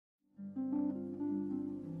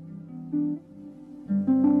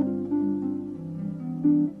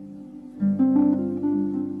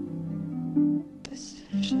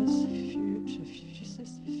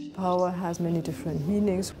Power has many different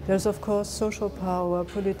meanings. There's of course social power,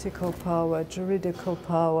 political power, juridical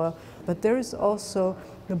power, but there is also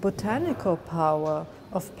the botanical power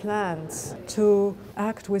of plants to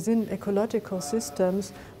act within ecological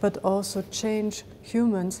systems, but also change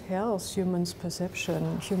humans' health, humans'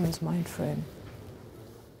 perception, humans' mind frame.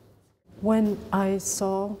 When I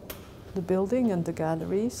saw the building and the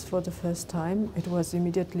galleries for the first time, it was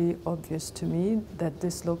immediately obvious to me that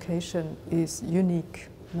this location is unique.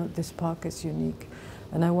 This park is unique.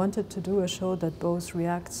 And I wanted to do a show that both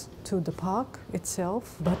reacts to the park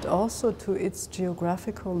itself, but also to its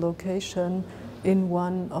geographical location in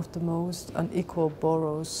one of the most unequal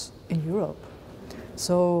boroughs in Europe.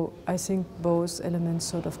 So I think both elements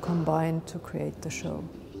sort of combined to create the show.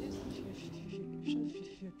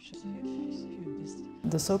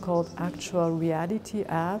 The so-called actual reality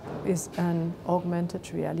app is an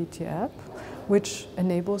augmented reality app which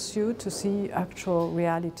enables you to see actual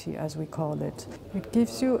reality, as we call it. It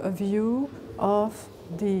gives you a view of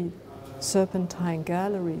the Serpentine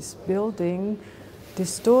Galleries building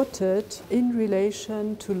distorted in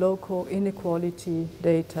relation to local inequality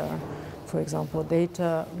data. For example,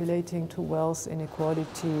 data relating to wealth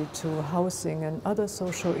inequality, to housing and other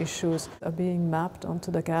social issues are being mapped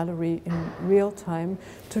onto the gallery in real time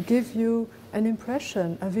to give you an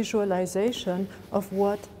impression, a visualization of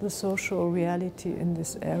what the social reality in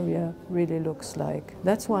this area really looks like.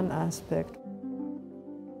 That's one aspect.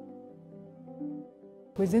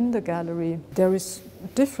 Within the gallery, there is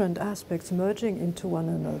different aspects merging into one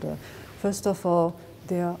another. First of all,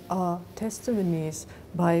 there are testimonies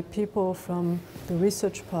by people from the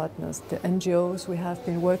research partners, the NGOs we have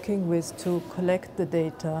been working with to collect the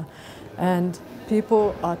data. And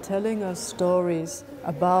people are telling us stories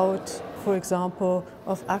about, for example,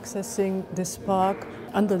 of accessing this park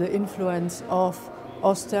under the influence of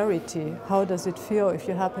austerity. How does it feel if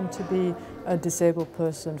you happen to be a disabled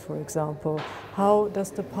person, for example? How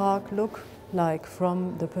does the park look like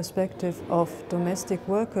from the perspective of domestic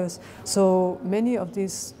workers? So many of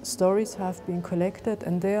these stories have been collected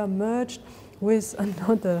and they are merged with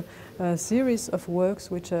another series of works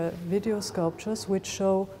which are video sculptures which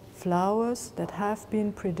show flowers that have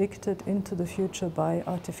been predicted into the future by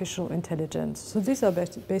artificial intelligence. So these are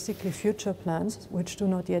basically future plants which do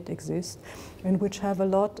not yet exist and which have a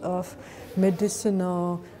lot of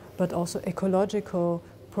medicinal but also ecological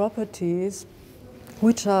properties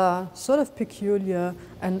which are sort of peculiar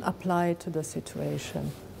and apply to the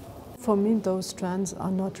situation. For me, those strands are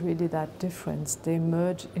not really that different. They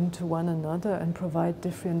merge into one another and provide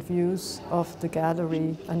different views of the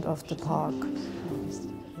gallery and of the park.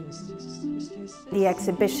 The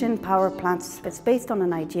exhibition Power Plants is based on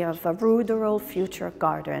an idea of a rural future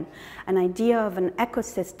garden, an idea of an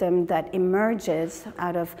ecosystem that emerges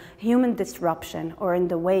out of human disruption or in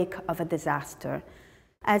the wake of a disaster.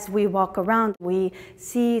 As we walk around, we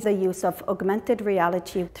see the use of augmented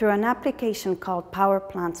reality through an application called Power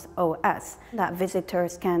Plants OS that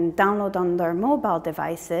visitors can download on their mobile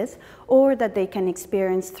devices or that they can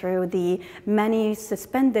experience through the many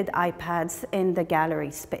suspended iPads in the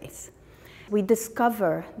gallery space. We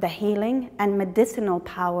discover the healing and medicinal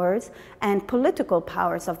powers and political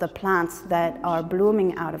powers of the plants that are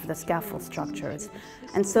blooming out of the scaffold structures.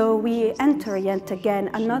 And so we enter yet again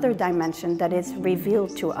another dimension that is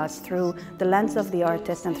revealed to us through the lens of the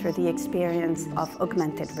artist and through the experience of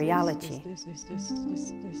augmented reality.